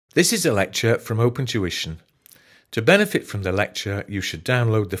This is a lecture from OpenTuition. To benefit from the lecture, you should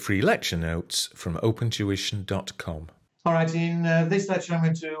download the free lecture notes from opentuition.com. All right, in this lecture I'm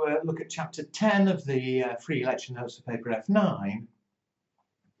going to look at chapter 10 of the free lecture notes for paper F9,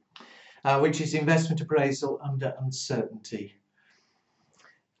 which is investment appraisal under uncertainty.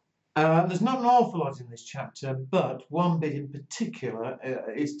 There's not an awful lot in this chapter, but one bit in particular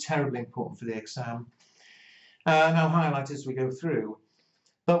is terribly important for the exam, and I'll highlight as we go through.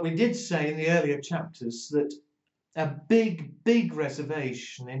 But we did say in the earlier chapters that a big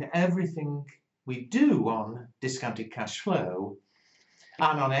reservation in everything we do on discounted cash flow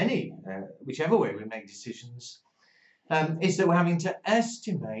and on any, whichever way we make decisions, is that we're having to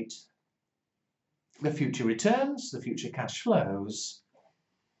estimate the future returns, the future cash flows,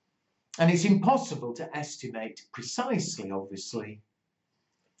 and it's impossible to estimate precisely, obviously.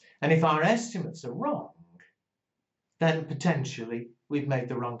 And if our estimates are wrong, then potentially we've made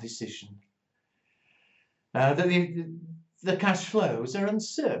the wrong decision. The cash flows are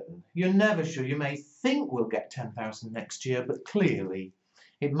uncertain. You're never sure. You may think we'll get 10,000 next year, but clearly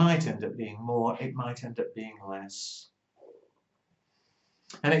it might end up being more, it might end up being less.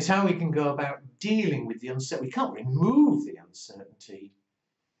 And it's how we can go about dealing with the uncertainty. We can't remove the uncertainty,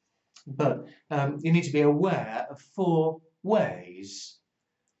 but you need to be aware of 4 ways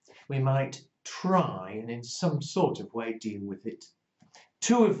we might try and in some sort of way deal with it.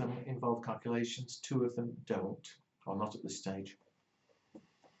 2 of them involve calculations, 2 of them don't, or not at this stage.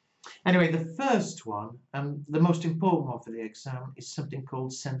 Anyway, the first one, the most important one for the exam, is something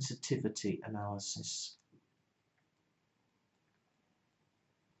called sensitivity analysis.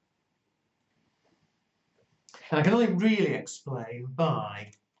 And I can only really explain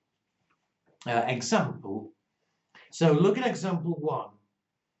by example. So look at example 1.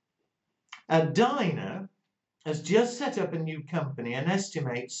 A diner has just set up a new company and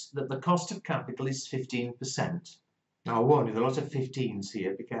estimates that the cost of capital is 15%. Now, I warn you, there are a lot of 15s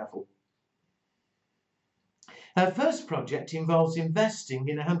here, be careful. Her first project involves investing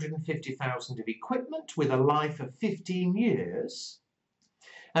in 150,000 of equipment with a life of 15 years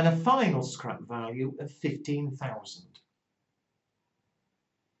and a final scrap value of 15,000.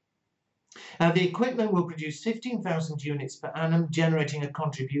 The equipment will produce 15,000 units per annum, generating a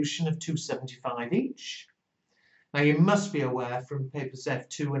contribution of $275 each. Now, you must be aware from papers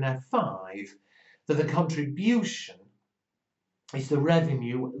F2 and F5 that the contribution is the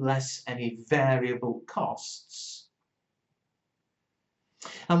revenue less any variable costs.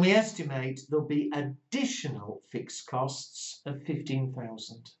 And we estimate there'll be additional fixed costs of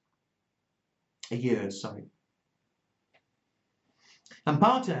 15,000 a year, sorry. And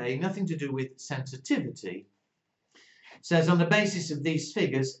part A, nothing to do with sensitivity, says on the basis of these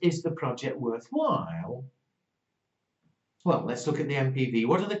figures, is the project worthwhile? Well, let's look at the NPV.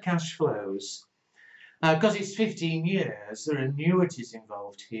 What are the cash flows? Because it's 15 years, there are annuities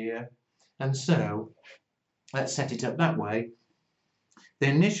involved here. And so, let's set it up that way. The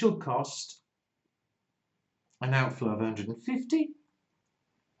initial cost, an outflow of 150.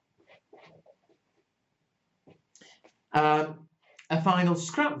 A final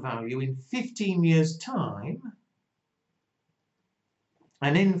scrap value in 15 years' time,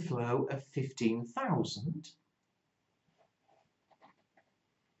 an inflow of 15,000.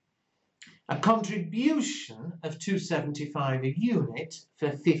 A contribution of $275 a unit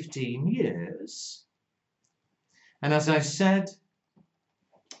for 15 years. And as I said,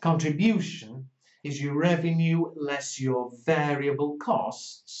 contribution is your revenue less your variable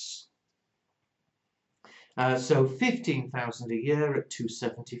costs. So 15,000 a year at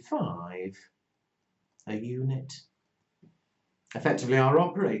 $275 a unit. Effectively our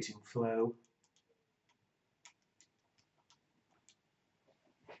operating flow.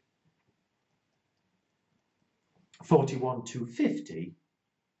 $41,250.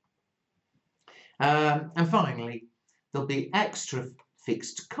 And finally, there'll be extra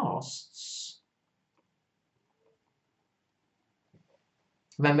fixed costs.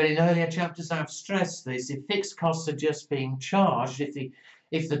 Remember, in earlier chapters I've stressed this, if fixed costs are just being charged,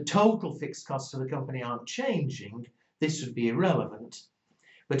 if the total fixed costs of the company aren't changing, this would be irrelevant.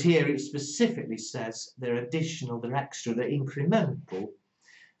 But here it specifically says they're additional, they're extra, they're incremental.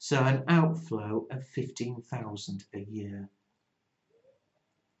 So an outflow of 15,000 a year.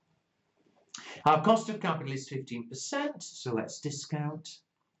 Our cost of capital is 15%, so let's discount.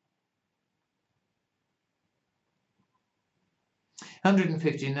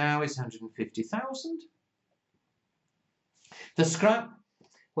 150 now is 150,000. The scrap,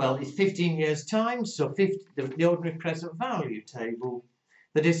 well, it's 15 years' time, so the ordinary present value table.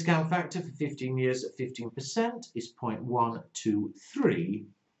 The discount factor for 15 years at 15% is 0.123.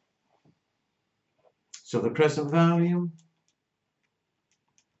 So the present value,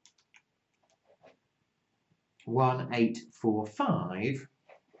 1845.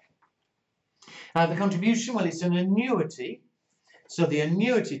 The contribution, well, it's an annuity. So the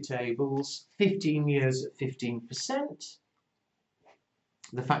annuity table's 15 years at 15%.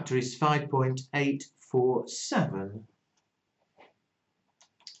 The factor is 5.847.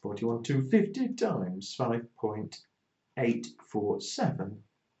 41,250 times 5.847.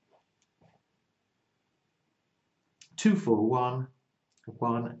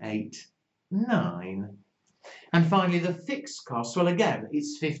 241,189. And finally, the fixed cost, well, again,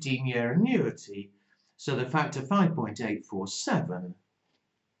 it's 15-year annuity. So the factor 5.847,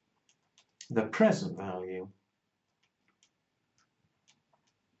 the present value,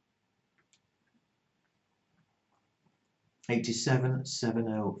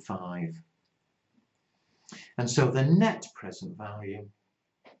 87,705. And so the net present value,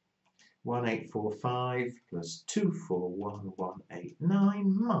 1845 plus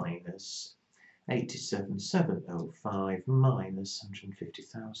 241,189 minus 87,705 minus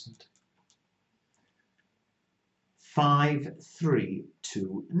 150,000.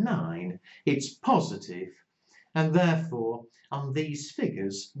 5329. It's positive, and therefore on these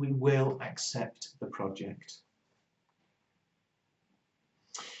figures we will accept the project.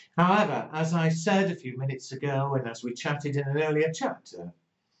 However, as I said a few minutes ago and as we chatted in an earlier chapter,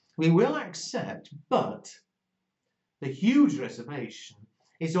 we will accept, but the huge reservation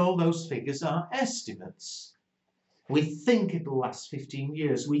is all those figures are estimates. We think it'll last 15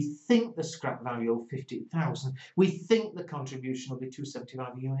 years. We think the scrap value will be 50,000. We think the contribution will be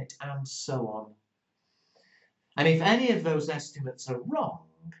 275 a unit, and so on. And if any of those estimates are wrong,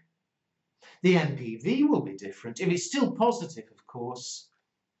 the NPV will be different. If it's still positive, of course,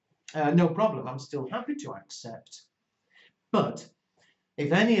 no problem. I'm still happy to accept. But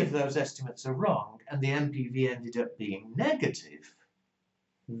if any of those estimates are wrong and the NPV ended up being negative,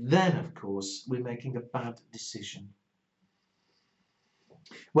 then, of course, we're making a bad decision.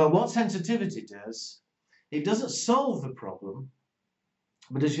 Well, what sensitivity does, it doesn't solve the problem,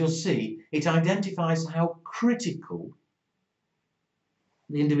 but as you'll see, it identifies how critical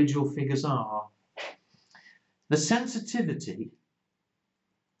the individual figures are. The sensitivity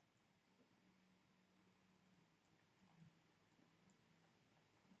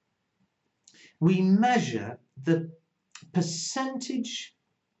we measure the percentage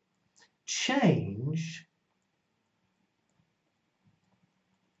change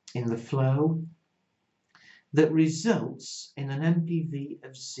in the flow that results in an NPV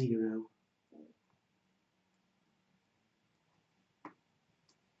of 0.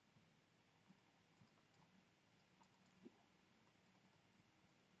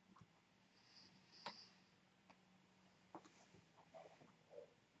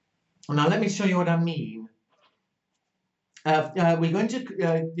 Now let me show you what I mean. We're going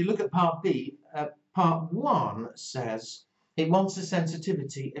to you look at part B. Part 1 says it wants the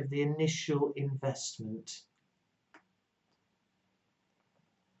sensitivity of the initial investment.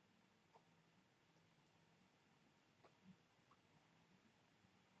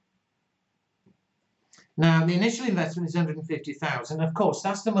 Now, the initial investment is 150,000. Of course,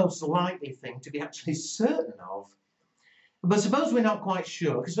 that's the most likely thing to be actually certain of. But suppose we're not quite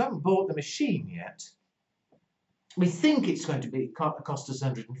sure, because we haven't bought the machine yet. We think it's going to cost us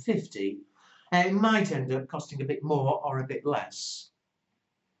 150. It might end up costing a bit more or a bit less.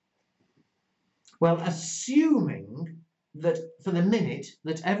 Well, assuming that for the minute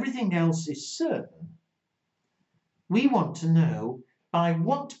that everything else is certain, we want to know by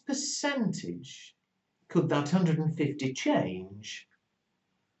what percentage could that 150 change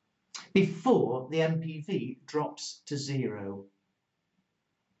before the NPV drops to 0.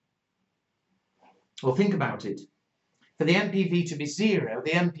 Well, think about it. For the NPV to be 0,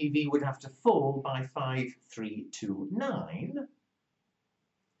 the NPV would have to fall by 5,329.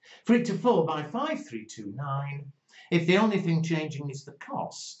 For it to fall by 5,329, if the only thing changing is the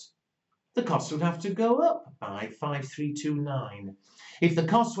cost would have to go up by 5,329. If the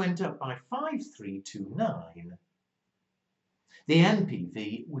cost went up by 5,329, the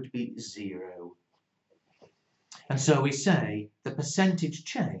NPV would be 0. And so we say the percentage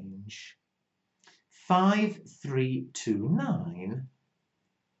change, 5,329,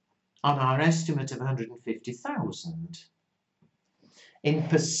 on our estimate of 150,000. In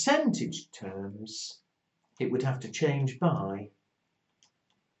percentage terms, it would have to change by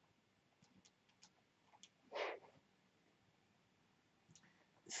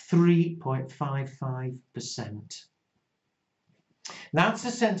 3.55%. That's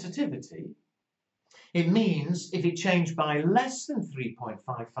the sensitivity. It means if it changed by less than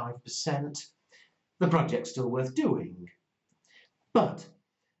 3.55%, the project's still worth doing. But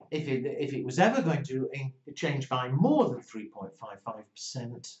if it was ever going to change by more than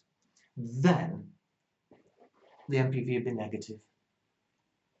 3.55%, then the NPV would be negative.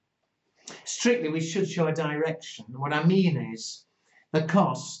 Strictly, we should show a direction. What I mean is the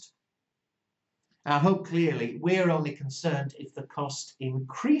cost. I hope clearly we're only concerned if the cost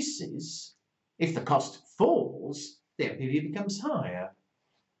increases. If the cost falls, the NPV becomes higher.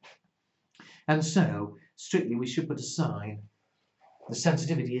 And so, strictly, we should put a sign. The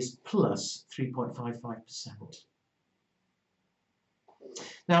sensitivity is plus 3.55%.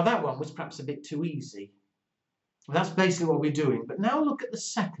 Now that one was perhaps a bit too easy. That's basically what we're doing. But now look at the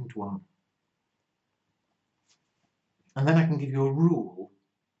second one. And then I can give you a rule.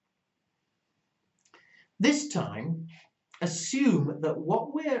 This time, assume that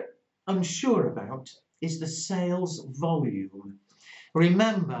what we're unsure about is the sales volume.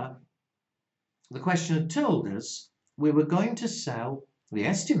 Remember, the question had told us we were going to sell, we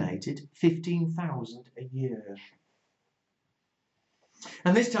estimated, 15,000 a year.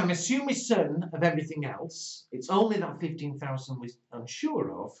 And this time, assume we're certain of everything else. It's only that 15,000 we're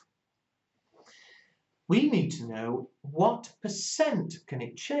unsure of. We need to know what percent can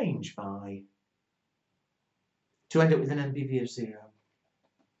it change by to end up with an NPV of 0.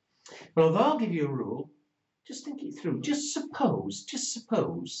 Well, although I'll give you a rule, just think it through. Just suppose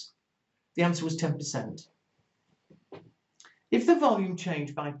the answer was 10%. If the volume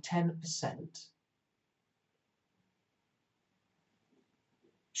changed by 10%,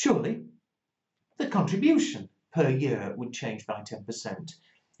 surely the contribution per year would change by 10%.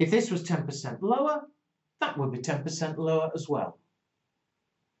 If this was 10% lower, that would be 10% lower as well.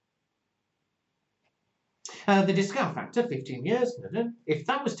 The discount factor, 15 years, if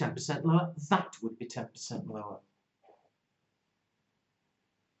that was 10% lower, that would be 10% lower.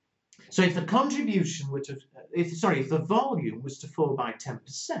 So if the contribution were to, if the volume was to fall by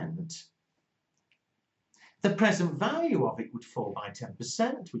 10%, the present value of it would fall by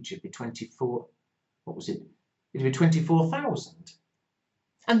 10%, which would be 24, what was it? It would be 24,000.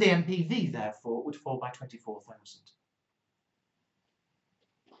 And the NPV, therefore, would fall by 24,000.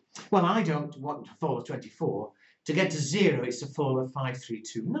 Well, I don't want to fall of 24. To get to 0, it's a fall of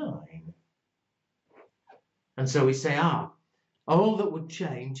 5329. And so we say, all that would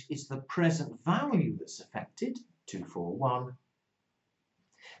change is the present value that's affected, 241.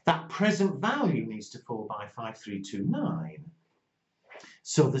 That present value needs to fall by 5329.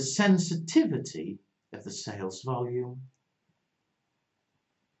 So the sensitivity of the sales volume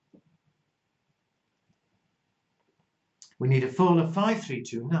we need a fall of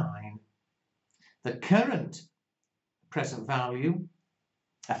 5329. The current present value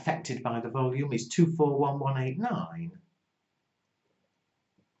affected by the volume is 241189.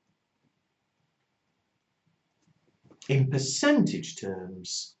 In percentage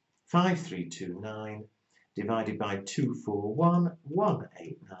terms, 5329 divided by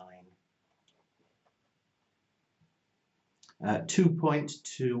 241189.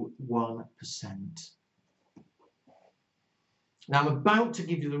 2.21%. Now I'm about to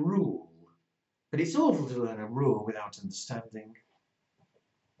give you the rule, but it's awful to learn a rule without understanding.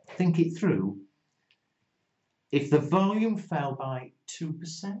 Think it through. If the volume fell by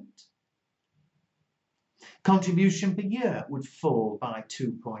 2%, contribution per year would fall by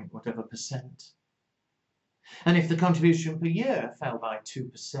 2.whatever%. And if the contribution per year fell by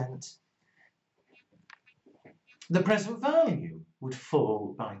 2%, the present value would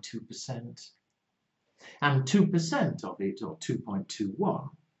fall by 2%. And 2% of it, or 2.21,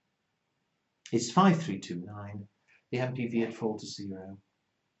 is 5329. The NPV would fall to 0.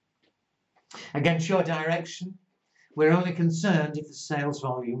 Again, show direction. We're only concerned if the sales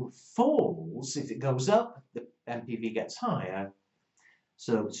volume falls. If it goes up, the NPV gets higher.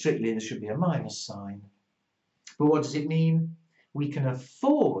 So strictly, there should be a minus sign. But what does it mean? We can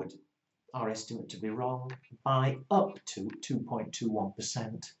afford our estimate to be wrong by up to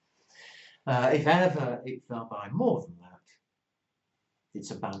 2.21%. If ever it fell by more than that,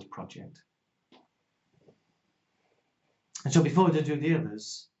 it's a bad project. And so before we do the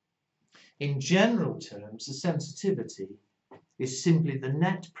others, in general terms, the sensitivity is simply the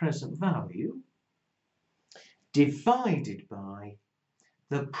net present value divided by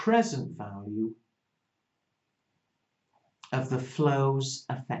the present value of the flows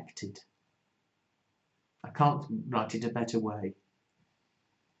affected. I can't write it a better way.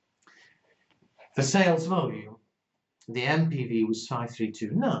 For sales volume, the NPV was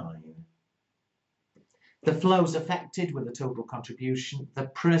 5329. The flows affected were the total contribution. The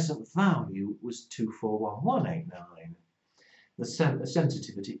present value was 241189. The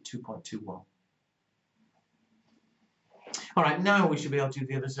sensitivity 2.21. All right, now we should be able to do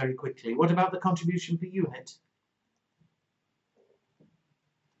the others very quickly. What about the contribution per unit?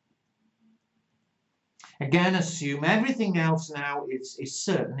 Again, assume everything else now is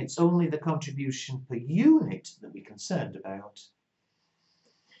certain. It's only the contribution per unit that we're concerned about.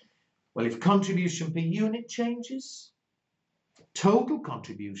 Well, if contribution per unit changes, total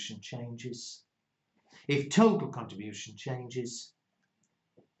contribution changes. If total contribution changes,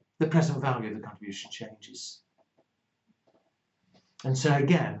 the present value of the contribution changes. And so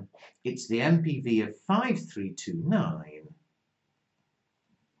again, it's the NPV of 5329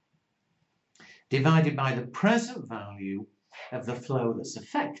 divided by the present value of the flow that's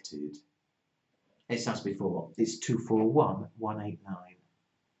affected. It's as before, it's 241,189.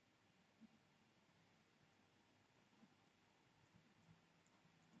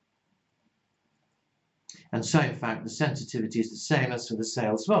 And so in fact the sensitivity is the same as for the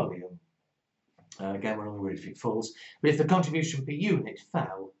sales volume. Again, we're only worried if it falls, but if the contribution per unit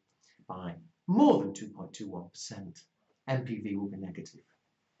fell by more than 2.21%, NPV will be negative.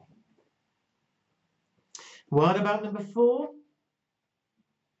 What about number 4?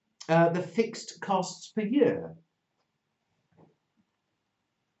 The fixed costs per year.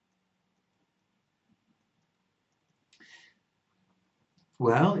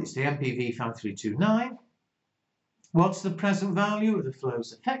 Well, it's the NPV 5329. What's the present value of the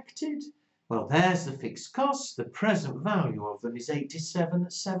flows affected? Well, there's the fixed costs. The present value of them is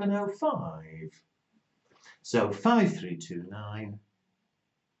 87,705. So 5329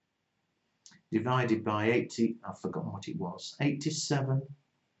 divided by 80, I've forgotten what it was,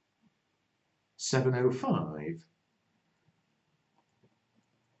 87,705.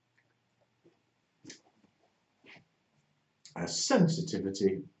 A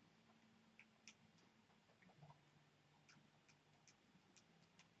sensitivity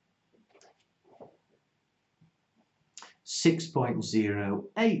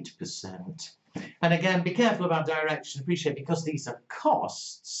 (6.08%). And again, be careful about direction. Appreciate, because these are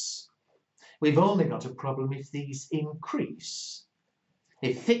costs, we've only got a problem if these increase.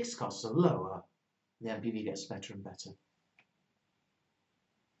 If fixed costs are lower, the NPV gets better and better.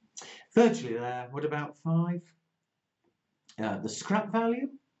 Virtually there. What about 5? The scrap value.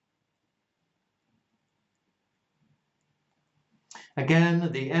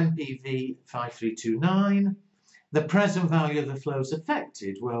 Again, the NPV 5329. The present value of the flows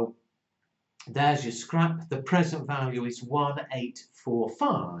affected. Well, there's your scrap. The present value is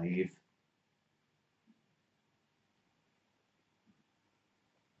 1845.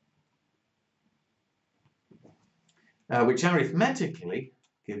 Which arithmetically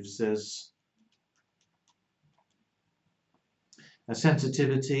gives us a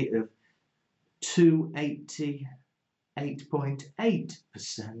sensitivity of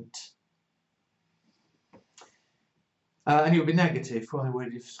 288.8%. And you'll be negative, only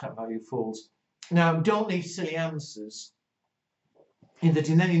worried if scrap value falls. Now, don't leave silly answers, in that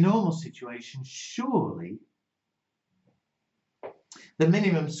in any normal situation, surely the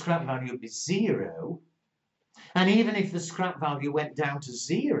minimum scrap value would be 0. And even if the scrap value went down to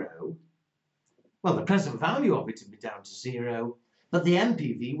 0, well, the present value of it would be down to 0, but the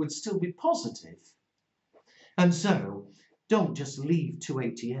NPV would still be positive. And so, don't just leave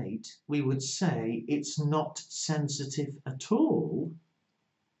 288. We would say it's not sensitive at all.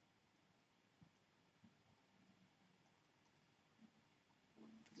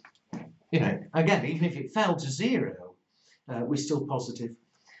 You know, again, even if it fell to 0, we're still positive.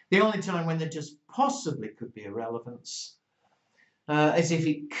 The only time when there just possibly could be a relevance is if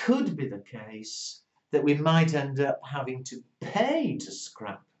it could be the case that we might end up having to pay to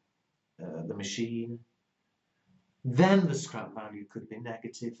scrap the machine. Then the scrap value could be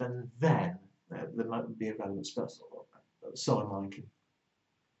negative, and then there might be a relevance, but so unlikely.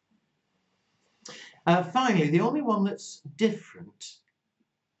 Finally, the only one that's different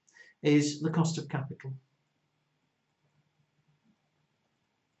is the cost of capital.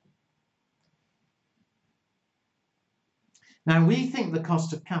 Now, we think the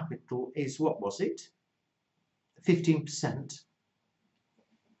cost of capital is, what was it? 15%.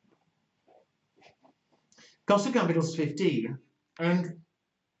 Cost of capital is 15, and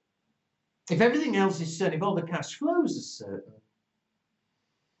if everything else is certain, if all the cash flows are certain,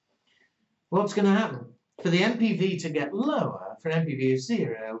 what's going to happen? For the NPV to get lower, for an NPV of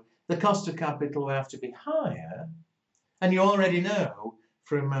 0, the cost of capital will have to be higher, and you already know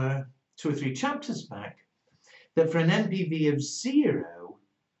from 2 or 3 chapters back that for an NPV of 0,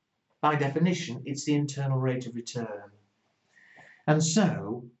 by definition, it's the internal rate of return. And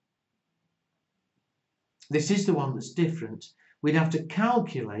so, this is the one that's different. We'd have to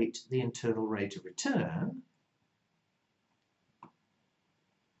calculate the internal rate of return.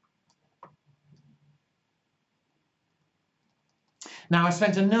 Now, I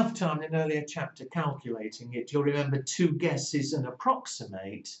spent enough time in an earlier chapter calculating it. You'll remember 2 guesses and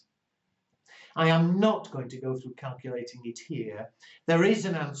approximate. I am not going to go through calculating it here. There is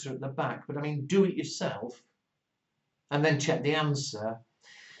an answer at the back, but I mean, do it yourself and then check the answer.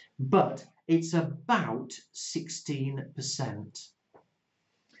 But it's about 16%.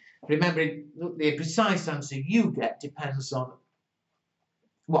 Remember, the precise answer you get depends on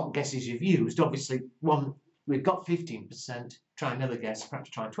what guesses you've used. Obviously, we've got 15%, try another guess, perhaps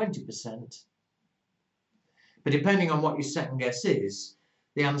try 20%. But depending on what your second guess is,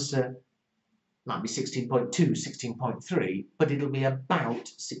 the answer might be 16.2, 16.3, but it'll be about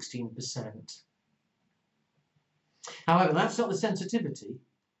 16%. However, that's not the sensitivity,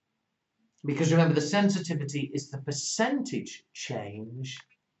 because remember, the sensitivity is the percentage change.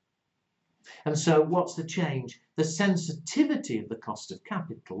 And so what's the change? The sensitivity of the cost of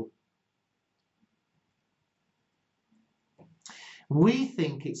capital. We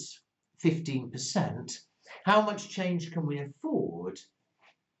think it's 15%. How much change can we afford?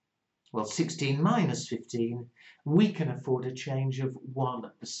 Well, 16 minus 15, we can afford a change of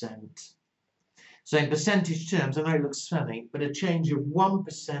 1%. So in percentage terms, I know it looks funny, but a change of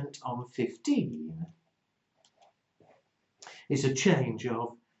 1% on 15 is a change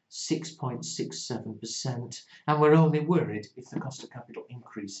of 6.67%, and we're only worried if the cost of capital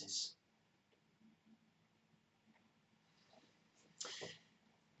increases.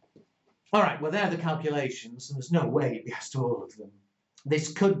 All right, well, there are the calculations, and there's no way you'd be asked all of them.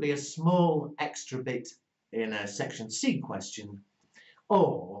 This could be a small extra bit in a section C question,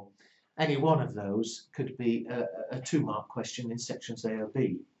 or any one of those could be a 2-mark question in sections A or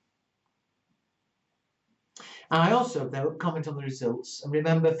B. And I also, though, comment on the results, and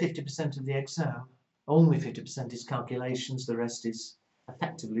remember 50% of the exam, only 50% is calculations, the rest is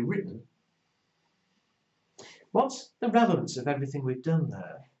effectively written. What's the relevance of everything we've done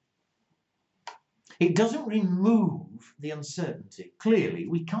there? It doesn't remove the uncertainty. Clearly,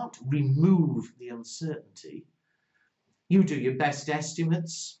 we can't remove the uncertainty. You do your best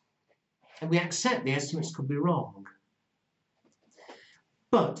estimates, and we accept the estimates could be wrong.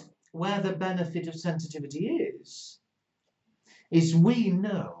 But where the benefit of sensitivity is we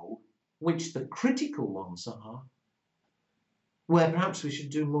know which the critical ones are, where perhaps we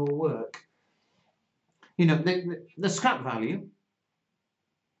should do more work. You know, the scrap value,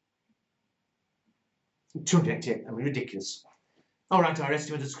 288, I mean, ridiculous. All right, our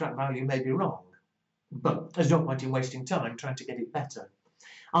estimate of scrap value may be wrong, but there's no point in wasting time trying to get it better.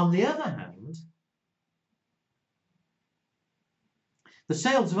 On the other hand, the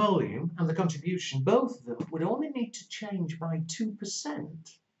sales volume and the contribution, both of them, would only need to change by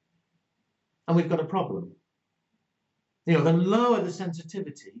 2%. And we've got a problem. You know, the lower the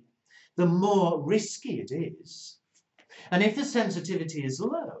sensitivity, the more risky it is. And if the sensitivity is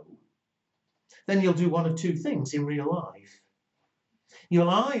low, then you'll do one of 2 things in real life. You'll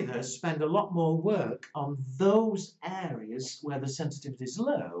either spend a lot more work on those areas where the sensitivity is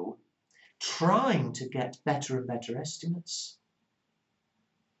low, trying to get better and better estimates.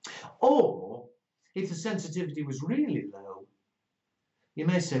 Or, if the sensitivity was really low, you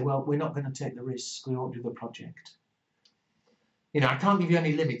may say, well, we're not going to take the risk, we won't do the project. You know, I can't give you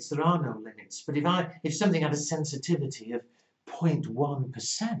any limits, there are no limits, but if something had a sensitivity of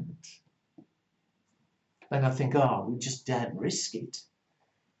 0.1%, then I think, oh, we just daren't risk it.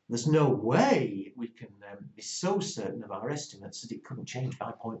 There's no way we can be so certain of our estimates that it couldn't change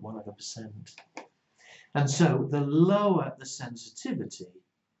by 0.1%. And so the lower the sensitivity,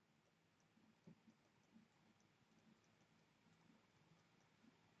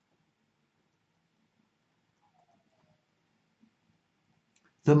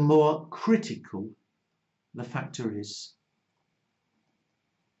 the more critical the factor is.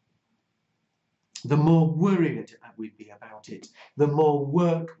 The more worried we'd be about it, the more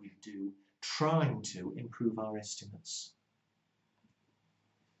work we'd do trying to improve our estimates.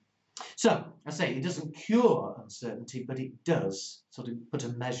 So, I say, it doesn't cure uncertainty, but it does sort of put a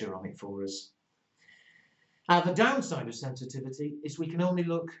measure on it for us. The downside of sensitivity is we can only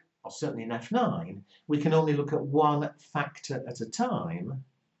look, or certainly in F9, we can only look at one factor at a time.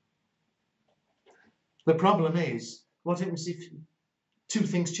 The problem is, what happens if 2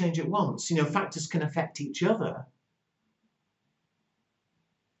 things change at once? You know, factors can affect each other.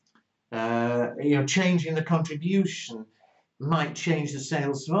 You know, changing the contribution might change the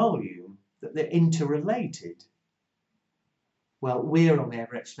sales volume, that they're interrelated. Well, we're only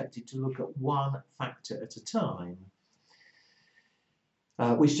ever expected to look at one factor at a time,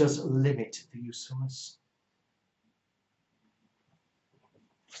 which does limit the usefulness.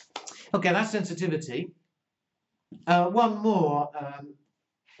 Okay, that's sensitivity. One more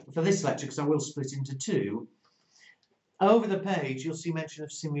for this lecture, because I will split into two. Over the page, you'll see mention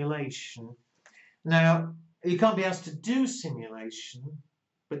of simulation. Now, you can't be asked to do simulation,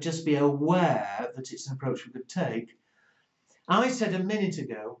 but just be aware that it's an approach we could take. I said a minute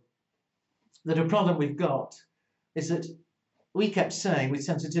ago that a problem we've got is that we kept saying with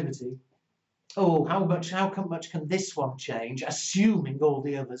sensitivity, oh, how much can this one change, assuming all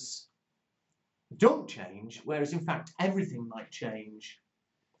the others don't change, whereas in fact everything might change.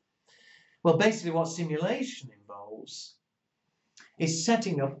 Well, basically what simulation involves is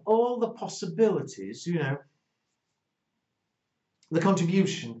setting up all the possibilities, you know, the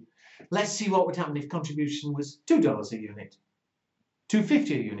contribution. Let's see what would happen if contribution was $2 a unit,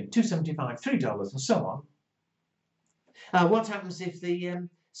 $2.50 a unit, $2.75, $3, and so on. What happens if the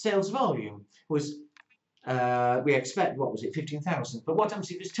sales volume was, we expect, what was it, 15,000, but what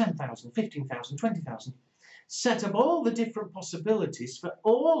happens if it's 10,000, 15,000, 20,000? Set up all the different possibilities for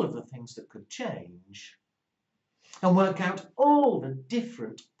all of the things that could change and work out all the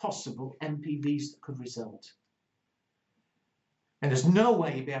different possible NPVs that could result. And there's no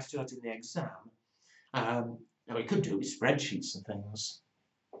way you'd be asked to do that in the exam. We could do it with spreadsheets and things.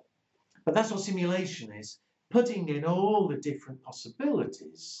 But that's what simulation is, putting in all the different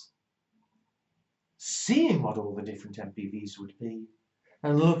possibilities, seeing what all the different NPVs would be,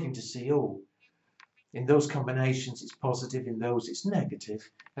 and looking to see, oh, in those combinations it's positive, in those it's negative,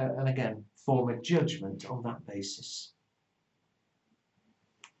 and again, form a judgment on that basis.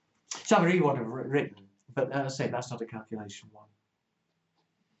 So I read what I've written, but as I say, that's not a calculation one.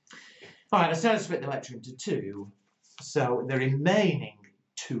 All right, I said I split the lecture into two, so the remaining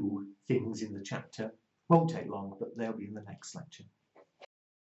two things in the chapter won't take long, but they'll be in the next lecture.